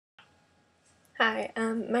Hi,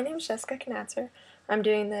 my name is Jessica Knatzer. I'm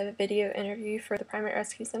doing the video interview for the Primate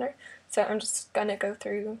Rescue Center, so I'm just gonna go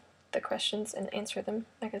through the questions and answer them,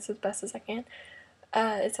 I guess, as best as I can.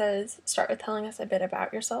 It says, start with telling us a bit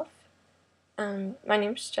about yourself. My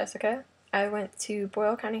name's Jessica. I went to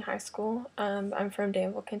Boyle County High School. I'm from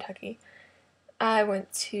Danville, Kentucky. I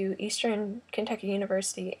went to Eastern Kentucky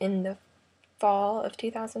University in the fall of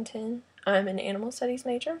 2010. I'm an animal studies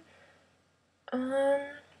major.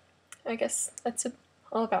 I guess that's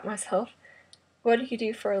all about myself. What do you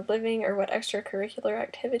do for a living, or what extracurricular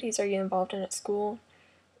activities are you involved in at school?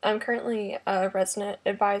 I'm currently a resident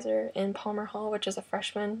advisor in Palmer Hall, which is a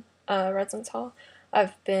freshman residence hall.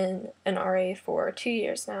 I've been an RA for 2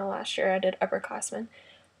 years now. Last year I did upperclassmen.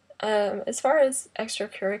 As far as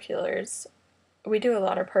extracurriculars, we do a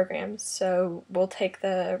lot of programs, so we'll take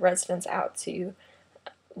the residents out to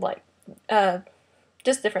like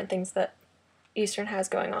just different things that Eastern has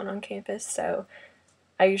going on campus, so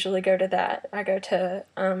I usually go to that. I go to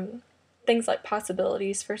things like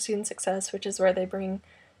Possibilities for Student Success, which is where they bring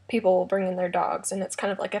in their dogs, and it's kind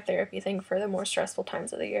of like a therapy thing for the more stressful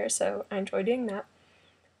times of the year, so I enjoy doing that.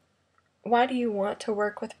 Why do you want to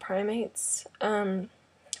work with primates?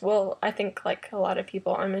 Well, I think like a lot of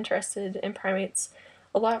people, I'm interested in primates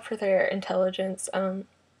a lot for their intelligence.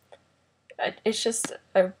 It's just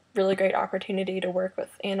a really great opportunity to work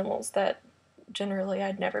with animals that generally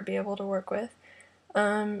I'd never be able to work with.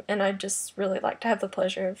 And I'd just really like to have the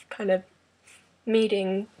pleasure of kind of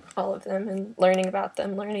meeting all of them and learning about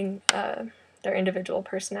them, learning their individual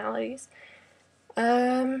personalities.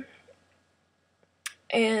 And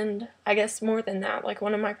I guess more than that, like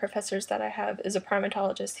one of my professors that I have is a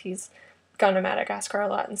primatologist. He's gone to Madagascar a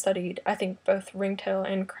lot and studied, I think, both ringtail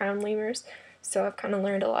and crown lemurs. So I've kind of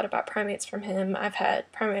learned a lot about primates from him. I've had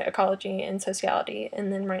primate ecology and sociology,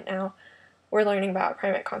 and then right now we're learning about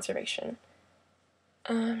primate conservation.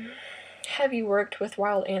 Have you worked with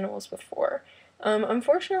wild animals before?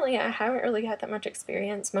 Unfortunately, I haven't really had that much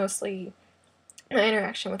experience. Mostly my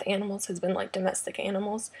interaction with animals has been like domestic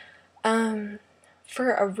animals.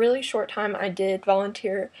 For a really short time, I did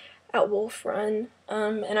volunteer at Wolf Run,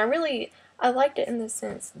 and I liked it in the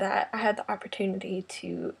sense that I had the opportunity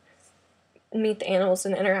to meet the animals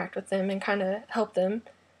and interact with them and kind of help them,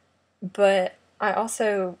 but I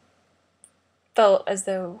also felt as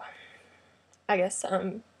though, I guess,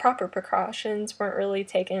 proper precautions weren't really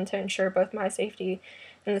taken to ensure both my safety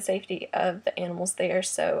and the safety of the animals there,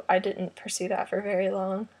 so I didn't pursue that for very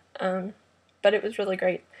long. But it was really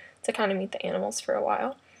great to kind of meet the animals for a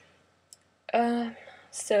while.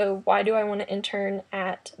 So why do I want to intern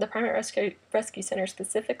at the Primate Rescue Center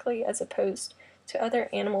specifically as opposed to other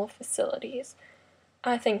animal facilities?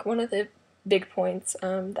 I think one of the big points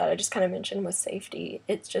that I just kind of mentioned was safety.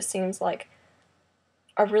 It just seems like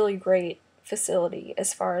a really great facility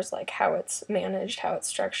as far as like how it's managed, how it's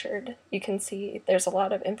structured. You can see there's a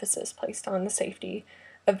lot of emphasis placed on the safety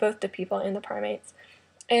of both the people and the primates.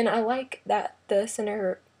 And I like that the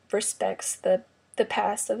center respects the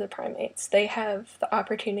past of the primates. They have the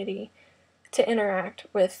opportunity to interact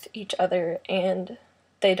with each other, and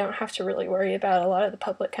they don't have to really worry about a lot of the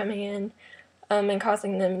public coming in and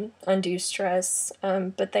causing them undue stress.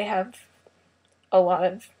 But they have a lot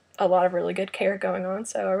of really good care going on,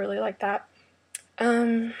 so I really like that.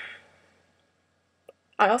 I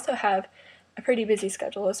also have a pretty busy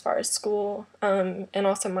schedule as far as school and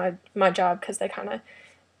also my job, because they kind of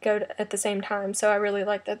go at the same time. So I really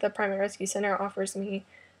like that the Primate Rescue Center offers me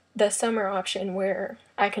the summer option where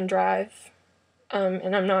I can drive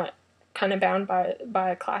and I'm not kind of bound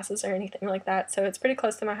by classes or anything like that. So it's pretty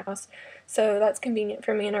close to my house. So that's convenient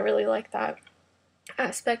for me, and I really like that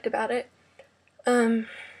aspect about it.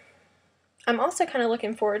 I'm also kind of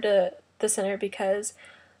looking forward to the center because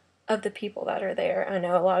of the people that are there. I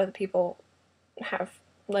know a lot of the people have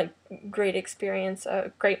like great experience,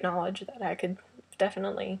 great knowledge that I could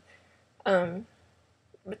definitely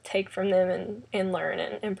take from them and learn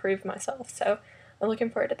and improve myself. So I'm looking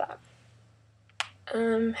forward to that.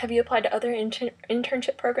 Have you applied to other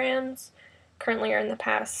internship programs currently or in the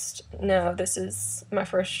past? No, this is my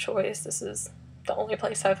first choice. This is the only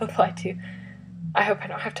place I've applied to. I hope I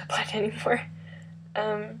don't have to apply to anymore.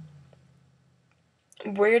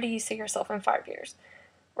 Where do you see yourself in 5 years?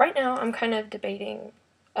 Right now, I'm kind of debating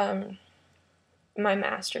my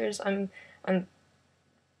master's. I'm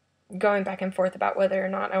going back and forth about whether or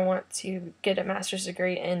not I want to get a master's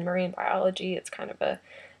degree in marine biology. It's kind of a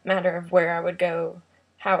matter of where I would go,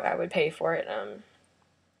 how I would pay for it,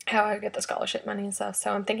 how I would get the scholarship money and stuff.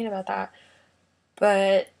 So I'm thinking about that.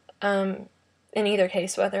 But in either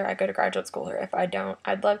case, whether I go to graduate school or if I don't,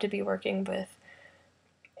 I'd love to be working with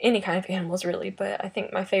any kind of animals really, but I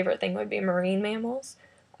think my favorite thing would be marine mammals.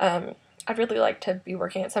 I'd really like to be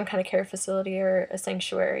working at some kind of care facility or a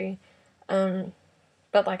sanctuary. Um,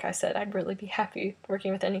 but like I said, I'd really be happy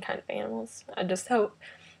working with any kind of animals. I just hope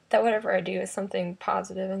that whatever I do is something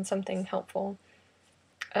positive and something helpful,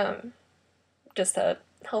 um, just to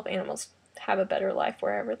help animals have a better life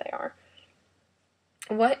wherever they are.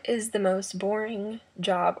 What is the most boring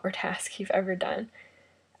job or task you've ever done?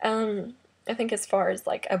 I think as far as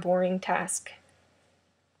like a boring task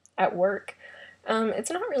at work,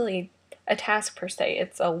 it's not really a task per se.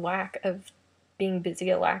 It's a lack of being busy,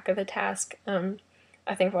 a lack of a task.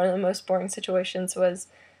 I think one of the most boring situations was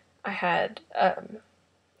I had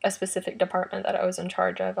a specific department that I was in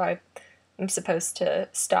charge of. I'm supposed to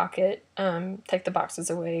stock it, take the boxes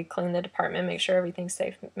away, clean the department, make sure everything's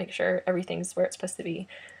safe, make sure everything's where it's supposed to be.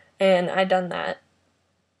 And I'd done that.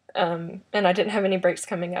 And I didn't have any breaks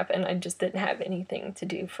coming up, and I just didn't have anything to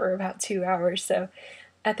do for about 2 hours. So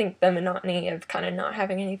I think the monotony of kind of not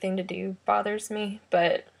having anything to do bothers me.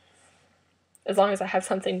 But as long as I have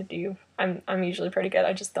something to do, I'm usually pretty good.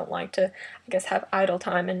 I just don't like to, I guess, have idle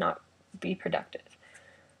time and not be productive.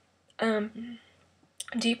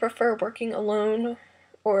 Do you prefer working alone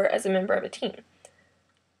or as a member of a team?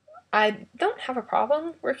 I don't have a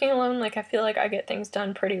problem working alone. Like, I feel like I get things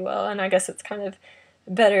done pretty well, and I guess it's kind of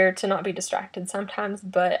better to not be distracted sometimes,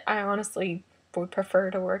 but I honestly would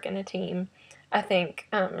prefer to work in a team. I think,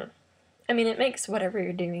 I mean, it makes whatever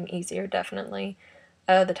you're doing easier, definitely.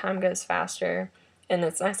 The time goes faster, and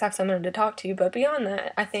it's nice to have someone to talk to, but beyond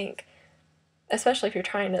that, I think, especially if you're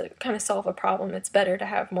trying to kind of solve a problem, it's better to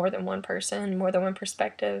have more than one person, more than one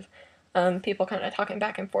perspective, people kind of talking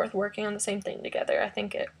back and forth, working on the same thing together. I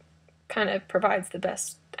think it kind of provides the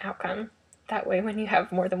best outcome that way when you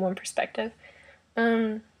have more than one perspective.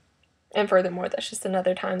 And furthermore, that's just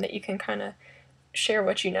another time that you can kind of share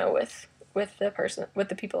what you know with the person, with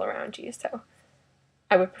the people around you. So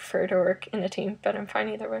I would prefer to work in a team, but I'm fine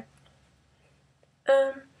either way.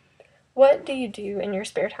 Um, what do you do in your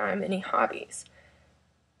spare time? Any hobbies?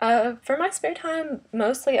 For my spare time,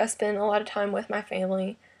 mostly I spend a lot of time with my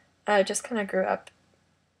family. I just kind of grew up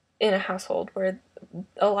in a household where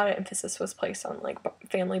a lot of emphasis was placed on like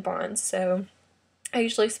family bonds. So I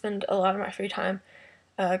usually spend a lot of my free time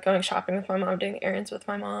going shopping with my mom, doing errands with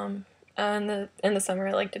my mom. In the summer,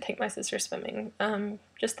 I like to take my sister swimming.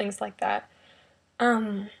 Just things like that.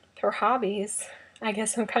 For hobbies, I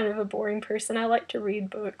guess I'm kind of a boring person. I like to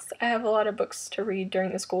read books. I have a lot of books to read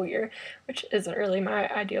during the school year, which isn't really my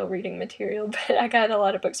ideal reading material, but I got a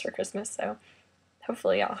lot of books for Christmas, so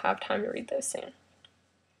hopefully I'll have time to read those soon.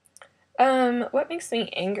 What makes me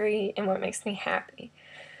angry and what makes me happy?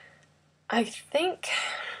 I think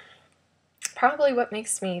probably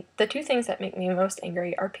the two things that make me most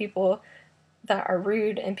angry are people that are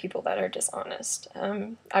rude and people that are dishonest.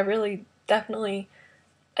 I really definitely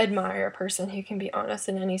admire a person who can be honest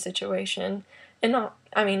in any situation, and not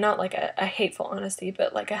like a hateful honesty,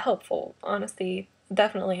 but like a helpful honesty.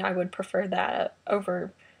 Definitely, I would prefer that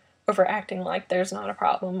over acting like there's not a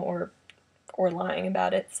problem or lying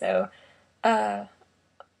about it. So, uh,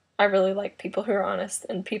 I really like people who are honest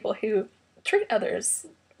and people who treat others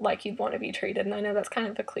like you'd want to be treated. And I know that's kind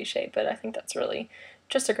of a cliche, but I think that's really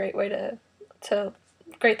just a great way to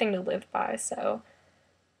great thing to live by. So,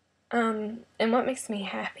 and what makes me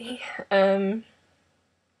happy? Having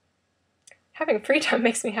free time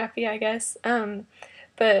makes me happy, I guess.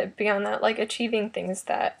 But beyond that, like achieving things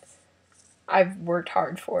that I've worked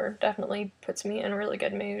hard for definitely puts me in a really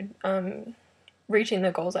good mood. Reaching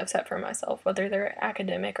the goals I've set for myself, whether they're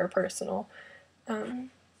academic or personal,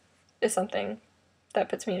 is something that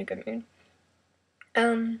puts me in a good mood.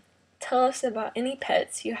 Tell us about any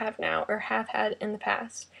pets you have now or have had in the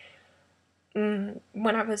past. When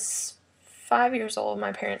I was 5 years old,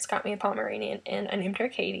 my parents got me a Pomeranian, and I named her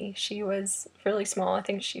Katie. She was really small. I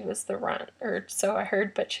think she was the runt, or so I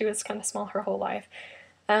heard, but she was kind of small her whole life.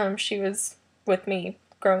 She was with me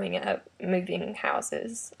growing up, moving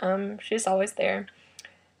houses. She was always there.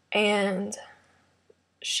 And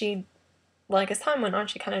she, like, as time went on,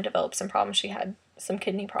 she kind of developed some problems. She had some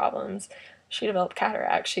kidney problems. She developed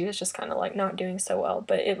cataracts. She was just kind of, like, not doing so well,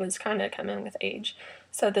 but it was kind of coming with age.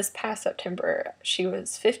 So this past September, she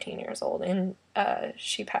was 15 years old, and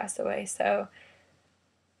she passed away. So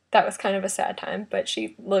that was kind of a sad time, but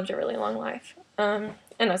she lived a really long life. And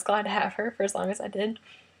I was glad to have her for as long as I did.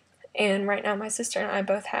 And right now, my sister and I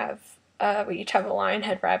both have, we each have a lion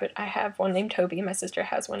head rabbit. I have one named Toby. My sister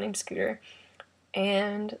has one named Scooter.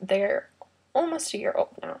 And they're almost a year old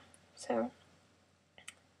now. So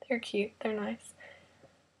they're cute. They're nice.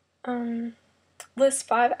 List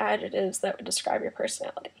 5 adjectives that would describe your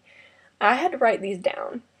personality. I had to write these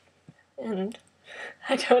down, and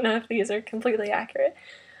I don't know if these are completely accurate.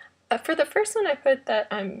 For the first one, I put that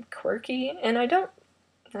I'm quirky, and I don't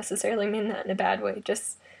necessarily mean that in a bad way,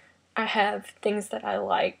 just I have things that I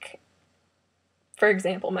like. For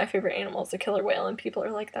example, my favorite animal is a killer whale, and people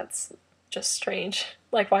are like, that's just strange.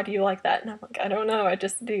 Like, why do you like that? And I'm like, I don't know, I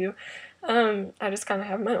just do. I just kind of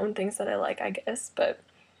have my own things that I like, I guess, but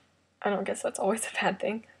I don't guess that's always a bad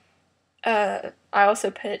thing. I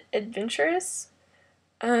also put adventurous.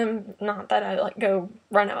 Not that I like go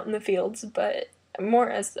run out in the fields, but more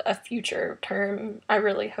as a future term. I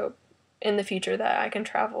really hope in the future that I can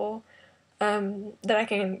travel, that I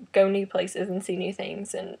can go new places and see new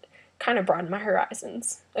things and kind of broaden my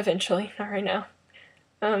horizons eventually, not right now.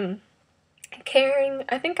 Caring,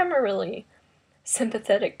 I think I'm a really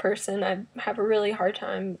sympathetic person. I have a really hard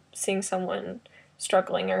time seeing someone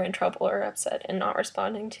struggling or in trouble or upset and not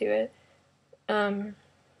responding to it.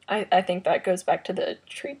 I think that goes back to the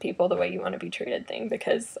treat people the way you want to be treated thing,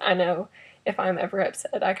 because I know if I'm ever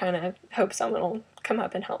upset, I kind of hope someone will come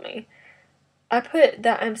up and help me. I put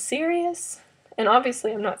that I'm serious, and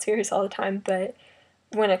obviously I'm not serious all the time, but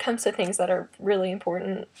when it comes to things that are really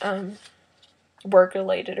important,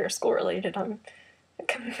 work-related or school-related, I'm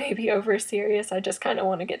maybe over-serious. I just kind of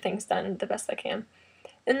want to get things done the best I can.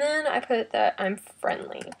 And then I put that I'm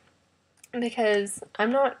friendly, because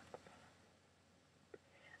I'm not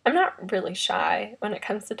really shy when it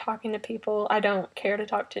comes to talking to people. I don't care to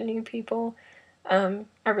talk to new people. I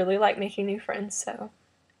really like making new friends, so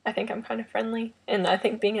I think I'm kind of friendly. And I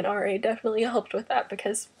think being an RA definitely helped with that,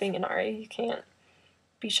 because being an RA, you can't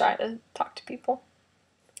be shy to talk to people.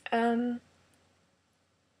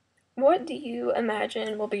 What do you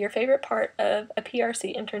imagine will be your favorite part of a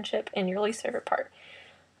PRC internship and your least favorite part?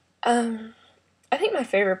 I think my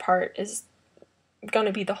favorite part is going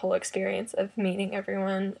to be the whole experience of meeting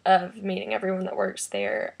everyone that works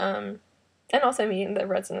there, and also meeting the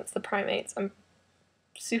residents, the primates. I'm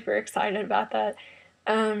super excited about that.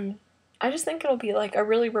 I just think it'll be like a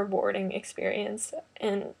really rewarding experience,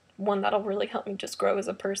 and one that'll really help me just grow as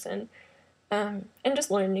a person, and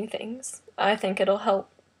just learn new things. I think it'll help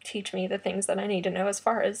teach me the things that I need to know as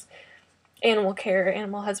far as animal care,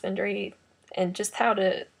 animal husbandry, and just how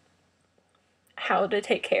to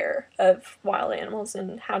take care of wild animals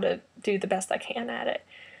and how to do the best I can at it.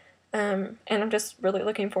 And I'm just really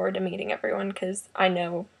looking forward to meeting everyone, because I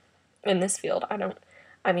know in this field I don't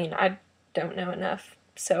know enough,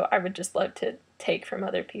 so I would just love to take from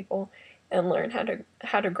other people and learn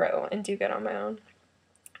how to grow and do good on my own.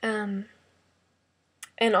 And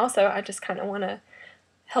also I just kind of want to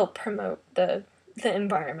help promote the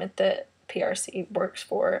environment that PRC works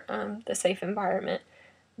for, the safe environment,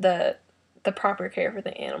 the proper care for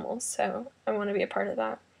the animals, so I want to be a part of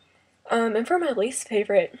that. And for my least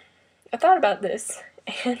favorite, I thought about this,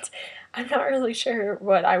 and I'm not really sure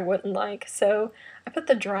what I wouldn't like, so I put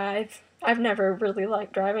the drive. I've never really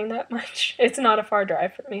liked driving that much. It's not a far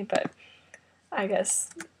drive for me, but I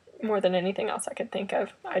guess more than anything else I could think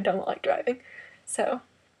of, I don't like driving. So,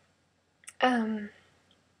 and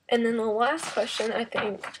then the last question, I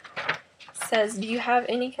think, says, do you have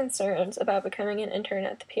any concerns about becoming an intern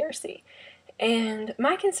at the PRC? And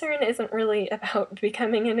my concern isn't really about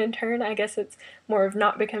becoming an intern. I guess it's more of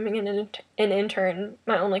not becoming an intern.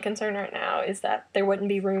 My only concern right now is that there wouldn't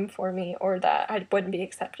be room for me, or that I wouldn't be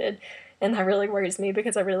accepted. And that really worries me,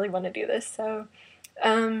 because I really want to do this. So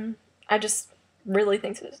I just really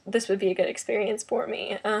think this would be a good experience for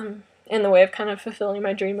me, in the way of kind of fulfilling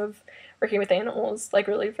my dream of working with animals, like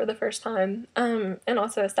really for the first time, and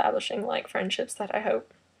also establishing like friendships that I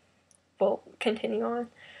hope will continue on.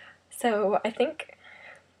 So I think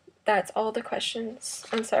that's all the questions.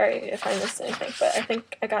 I'm sorry if I missed anything, but I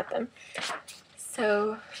think I got them.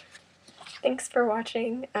 So thanks for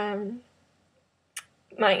watching.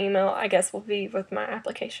 My email, I guess, will be with my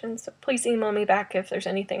application, so please email me back if there's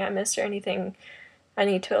anything I missed or anything I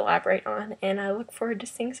need to elaborate on, and I look forward to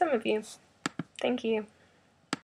seeing some of you. Thank you.